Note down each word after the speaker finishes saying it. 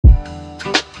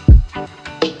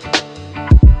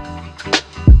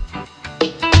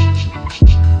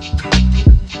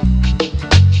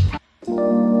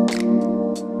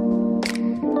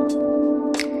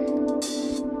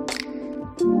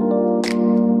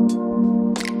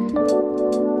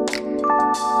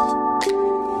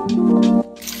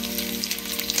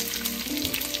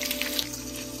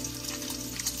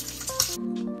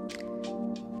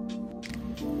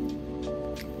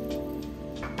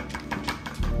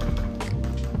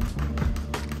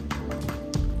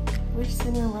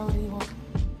cinnamon roll do you want?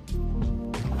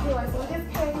 Anyway, so we just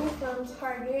came from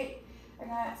Target. I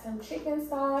got some chicken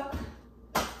stock,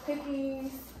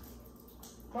 cookies,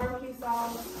 barbecue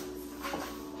sauce,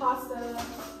 pasta,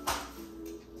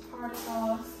 tartar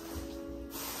sauce.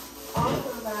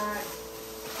 Also got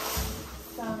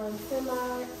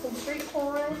some street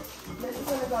corn. This is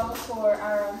gonna go for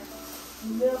our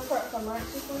meal prep for lunch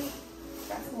this week.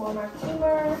 Got some more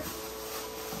creamer,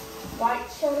 white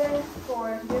cheddar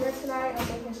for dinner tonight. I'm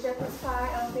making shepherd's pie.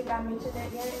 I don't think I mentioned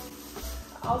it yet.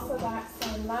 I also got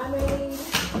some limeade,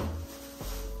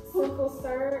 simple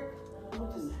syrup.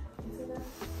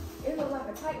 It looks like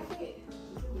a tight fit.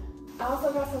 I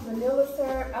also got some vanilla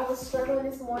syrup. I was struggling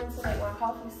this morning to make my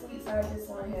coffee sweet, so I just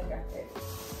went ahead and got that.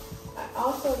 I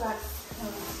also got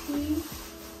some tea,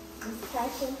 this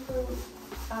passion fruit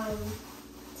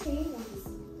tea, which is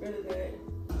really good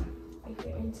if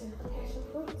you're into passion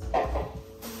fruit.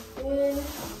 And then,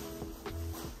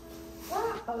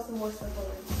 some more stuff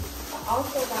over. I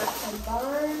also got some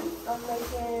buns. I'm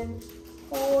making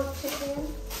 4 chicken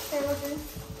sandwiches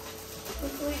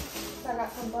this week. So I got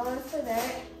some buns for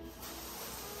that.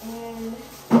 And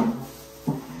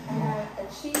I got a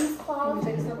cheesecloth.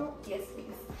 Yes,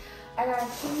 please. I got a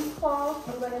cheesecloth.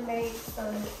 I'm gonna make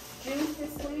some juice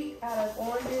this week out of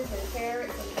oranges and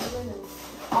carrots and lemon and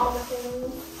all the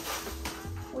things.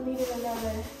 We needed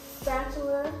another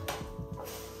spatula.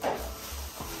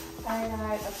 I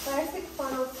got a plastic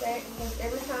funnel set because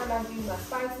every time I do my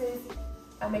spices,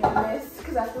 I make a mess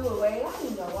because I threw away. I don't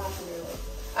even know why I threw it away.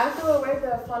 I threw away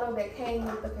the funnel that came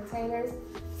with the containers.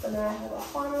 So now I have a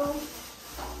funnel.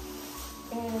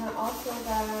 And I also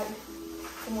got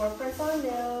some more press-on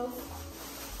nails.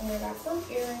 And I got some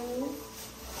earrings.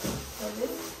 So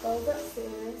this goes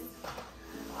upstairs.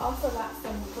 I also got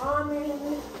some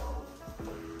ramen.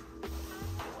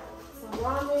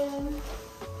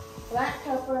 Black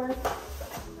pepper,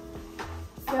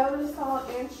 celery salt,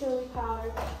 and chili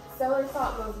powder. Celery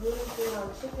salt goes really good on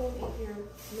chicken if you're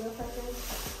meal prepping.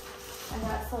 I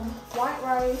got some white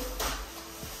rice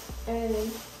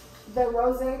and the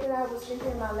rosé that I was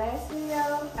drinking in my last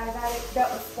video. I got it,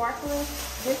 that was sparkling.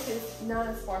 This is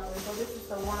non-sparkling, so this is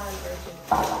the wine version.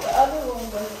 The other one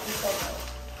wasn't so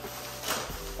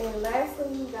good. And lastly,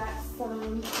 we got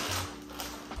some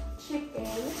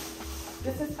chicken.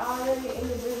 This is already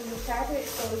individually packaged,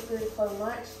 so it's good for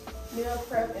lunch, meal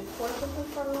prep, and portion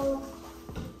control.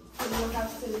 So you don't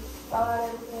have to thaw out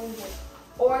everything,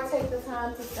 or take the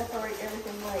time to separate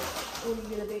everything like when you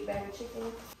get a big bag of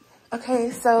chicken. Okay,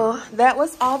 so that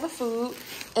was all the food.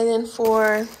 And then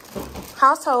for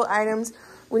household items,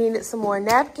 we needed some more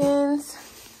napkins.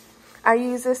 I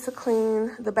use this to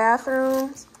clean the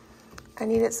bathrooms. I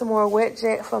needed some more wet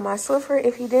jet for my Swiffer.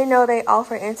 If you didn't know, they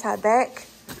offer anti-bac.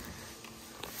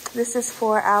 This is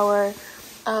for our,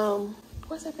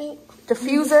 what's that thing?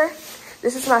 Diffuser.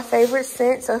 This is my favorite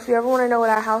scent. So if you ever want to know what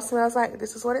our house smells like,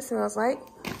 this is what it smells like.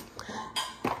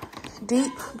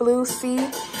 Deep blue sea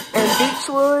and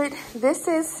beechwood. This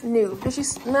is new. Did you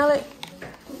smell it?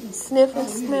 Sniff and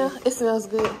smell? It smells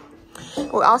good.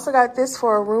 We also got this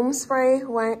for a room spray,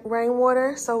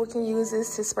 rainwater. So we can use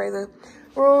this to spray the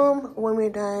room when we're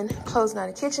done closing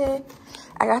out the kitchen.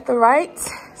 I got the right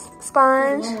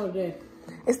sponge.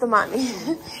 It's the mommy.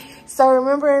 So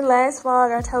remember in last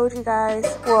vlog, I told you guys,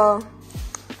 well,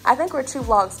 I think we're 2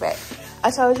 vlogs back. I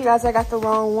told you guys I got the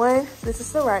wrong one. This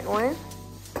is the right one.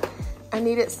 I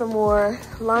needed some more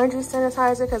laundry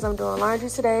sanitizer because I'm doing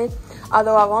laundry today.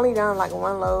 Although I've only done like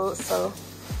 1 load, so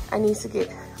I need to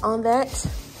get on that.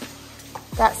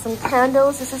 Got some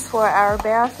candles. This is for our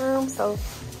bathroom. So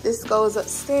this goes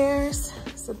upstairs.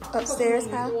 It's an upstairs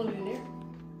house.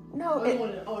 No,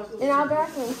 in our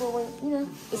bathroom for when, you know,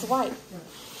 it's white.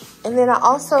 And then I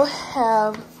also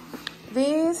have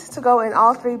these to go in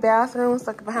all 3 bathrooms,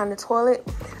 like behind the toilet.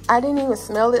 I didn't even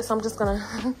smell it, so I'm just gonna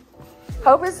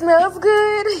hope it smells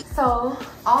good. So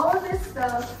all of this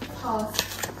stuff costs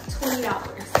 $20.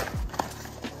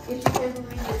 If you can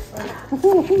believe it or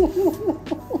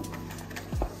not.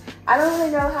 I don't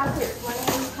really know how to explain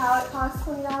how it costs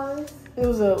 $20. It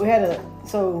was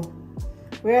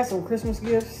we had some Christmas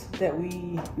gifts that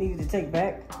we needed to take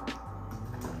back,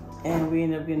 and we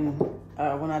ended up getting,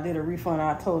 when I did a refund,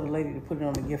 I told the lady to put it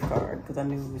on the gift card because I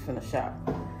knew we was finna shop.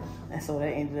 And so that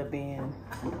ended up being,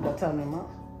 what, tell me a month?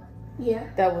 Yeah.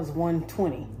 That was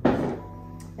 $120.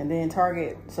 And then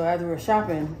Target, so as we were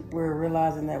shopping, we were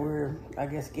realizing that we're, I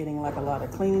guess, getting like a lot of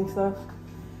cleaning stuff.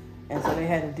 And so they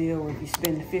had a deal where if you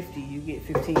spend $50, you get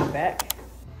 $15 back.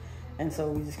 And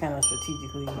so we just kind of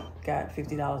strategically got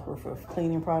 $50 worth of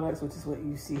cleaning products, which is what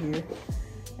you see here.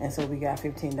 And so we got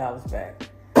 $15 back.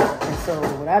 And so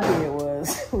what I did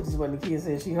was, which is what Nikia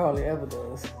said she hardly ever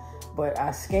does, but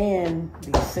I scanned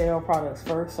the sale products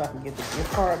first so I can get the gift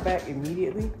card back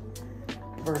immediately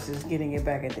versus getting it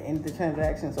back at the end of the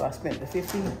transaction. So I spent the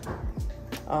 $50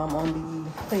 on the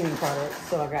cleaning product,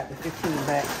 so I got the $15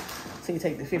 back. So you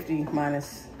take the $50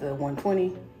 minus the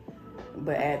 $120,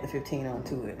 but add the $15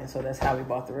 onto it. And so that's how we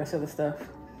bought the rest of the stuff.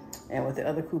 And with the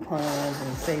other coupons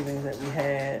and savings that we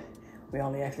had, we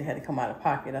only actually had to come out of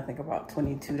pocket, I think about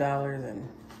 $22.12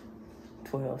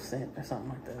 or something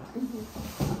like that. Mm-hmm.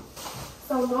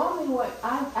 So normally what,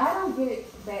 I don't get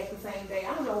it back the same day.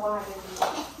 I don't know why I didn't do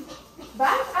it. But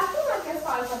I feel like that's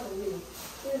probably something new.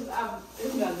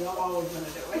 It's nothing, I'm always gonna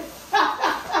do it.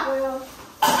 Well,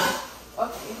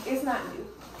 okay, it's not new.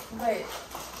 But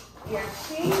yeah,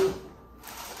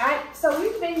 so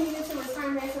we've been needing to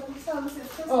return that, so we told us since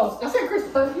Christmas. Oh, I said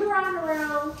Christmas. But if you're riding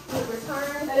around with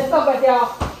returns, Let's talk about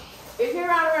y'all. if you're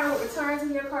riding around with returns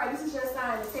in your car, this is your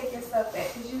sign to take your stuff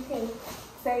back because you can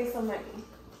save some money.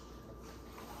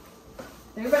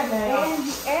 Take it back now.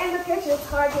 And look at your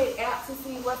Target app to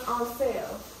see what's on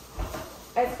sale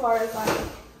as far as like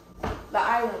the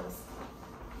items.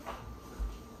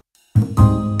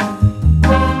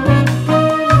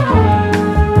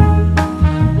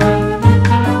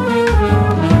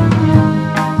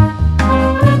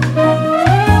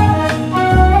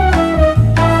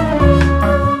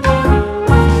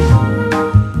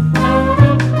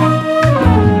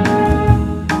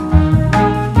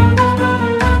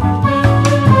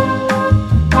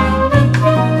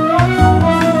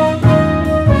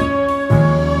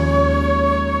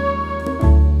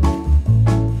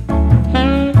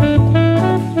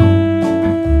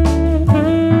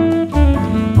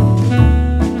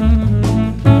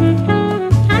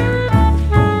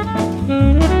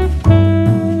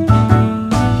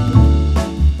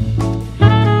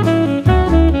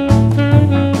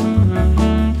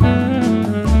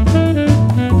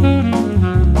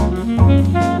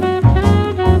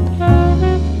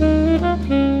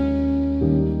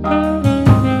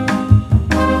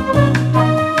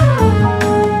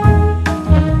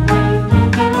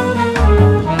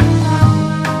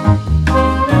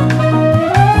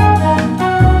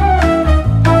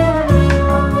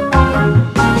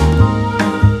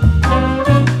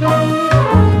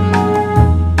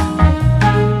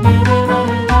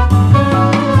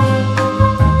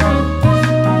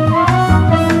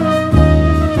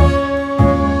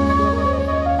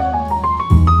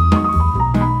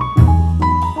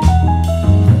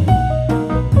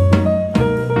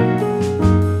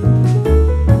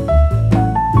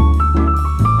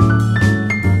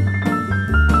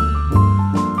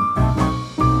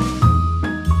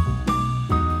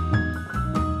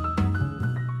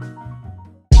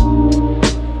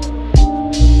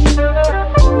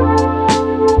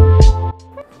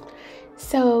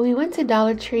 So we went to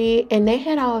Dollar Tree and they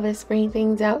had all of the spring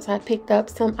things out, so I picked up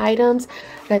some items.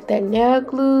 Got that nail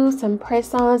glue, some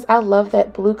press-ons. I love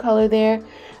that blue color there.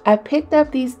 I picked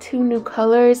up these two new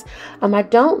colors. I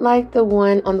don't like the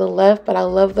one on the left, but I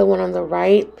love the one on the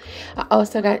right. I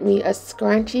also got me a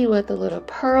scrunchie with a little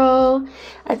pearl.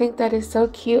 I think that is so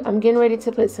cute. I'm getting ready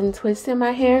to put some twists in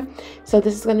my hair, so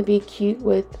this is going to be cute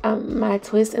with my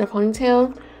twist and a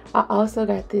ponytail. I also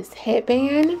got this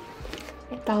headband.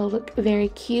 I thought it looked very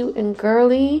cute and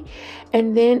girly.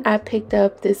 And then I picked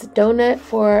up this donut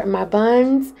for my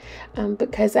buns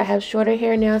because I have shorter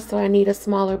hair now, so I need a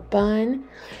smaller bun.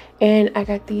 And I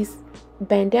got these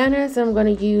bandanas I'm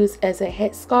going to use as a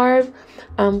headscarf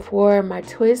for my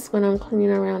twists when I'm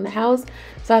cleaning around the house.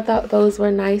 So I thought those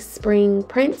were nice spring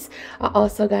prints. I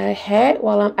also got a hat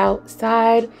while I'm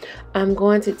outside. I'm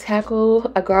going to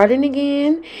tackle a garden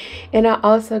again. And I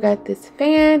also got this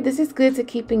fan. This is good to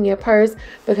keep in your purse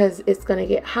because it's going to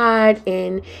get hot,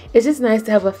 and it's just nice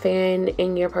to have a fan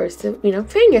in your purse to, you know,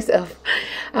 fan yourself.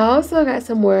 I also got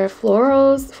some more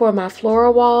florals for my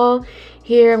floral wall.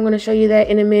 Here, I'm going to show you that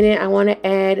in a minute. I want to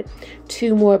add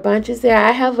 2 more bunches there.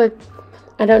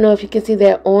 I don't know if you can see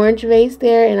that orange vase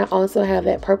there, and I also have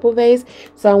that purple vase.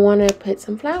 So I want to put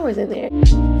some flowers in there.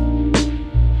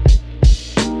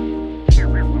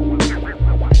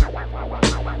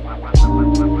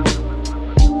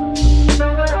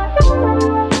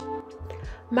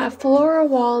 My floral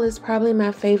wall is probably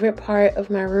my favorite part of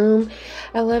my room.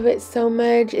 I love it so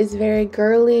much. It's very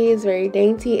girly, it's very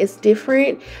dainty, it's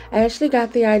different. I actually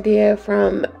got the idea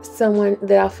from someone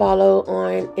that I follow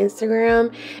on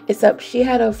Instagram. She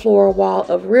had a floral wall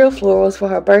of real florals for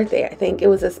her birthday. I think it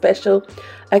was a special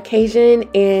occasion,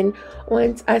 and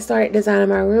once I started designing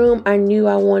my room, I knew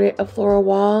I wanted a floral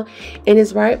wall, and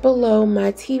it's right below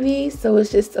my TV, so it's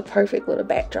just a perfect little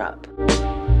backdrop.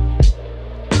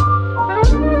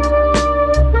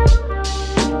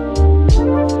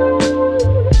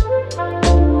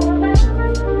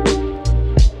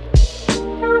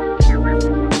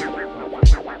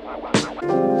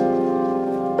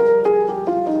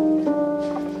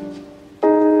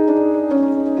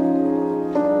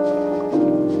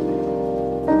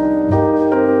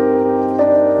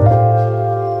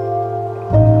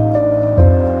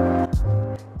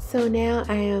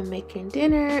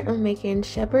 here. I'm making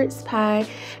shepherd's pie.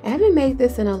 I haven't made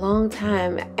this in a long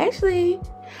time. Actually,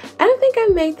 I don't think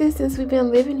I've made this since we've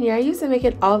been living here. I used to make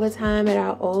it all the time at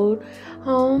our old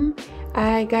home.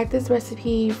 I got this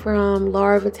recipe from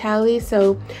Laura Vitale,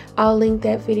 so I'll link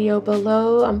that video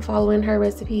below. I'm following her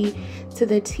recipe to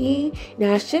the T.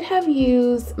 Now, I should have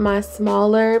used my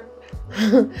smaller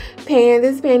pan.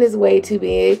 This pan is way too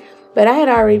big, but I had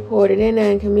already poured it in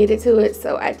and committed to it,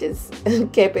 so I just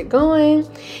kept it going.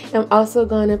 I'm also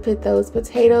going to put those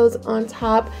potatoes on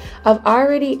top. I've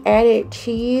already added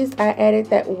cheese. I added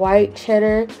that white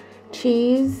cheddar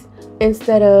cheese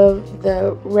instead of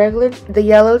the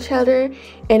yellow cheddar,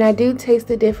 and I do taste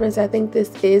the difference. I think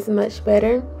this is much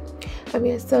better.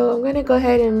 So I'm gonna go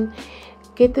ahead and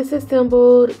get this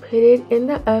assembled, put it in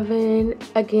the oven.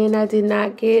 Again, I did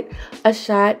not get a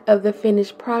shot of the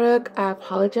finished product. I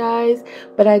apologize,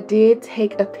 but I did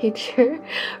take a picture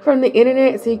from the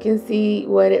internet so you can see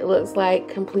what it looks like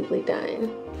completely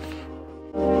done.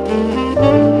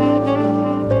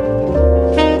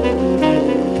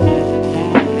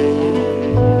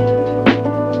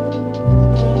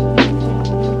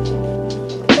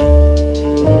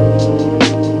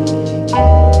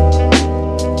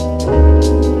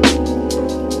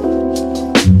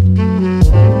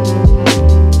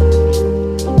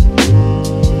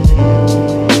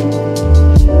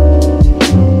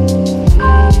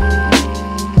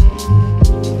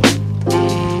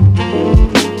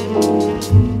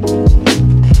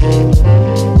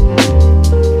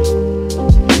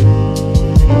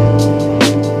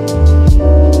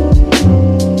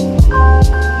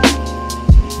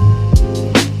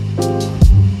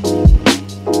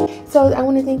 So I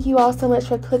want to thank you all so much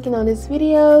for clicking on this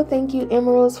video. Thank you,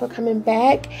 Emeralds, for coming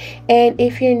back. And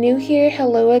if you're new here,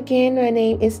 hello again. My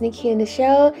name is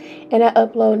nikianichelle, and I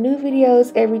upload new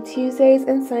videos every Tuesdays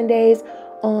and Sundays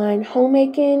on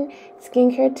homemaking,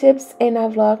 skincare tips, and I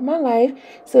vlog my life.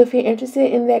 So if you're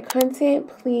interested in that content,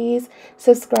 please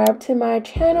subscribe to my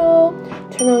channel,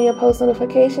 turn on your post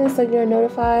notifications so you're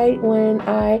notified when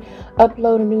I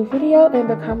upload a new video, and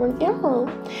become an emerald.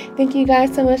 Thank you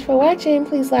guys so much for watching.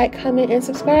 Please like, comment, and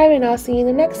subscribe, and I'll see you in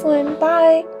the next one.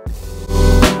 Bye.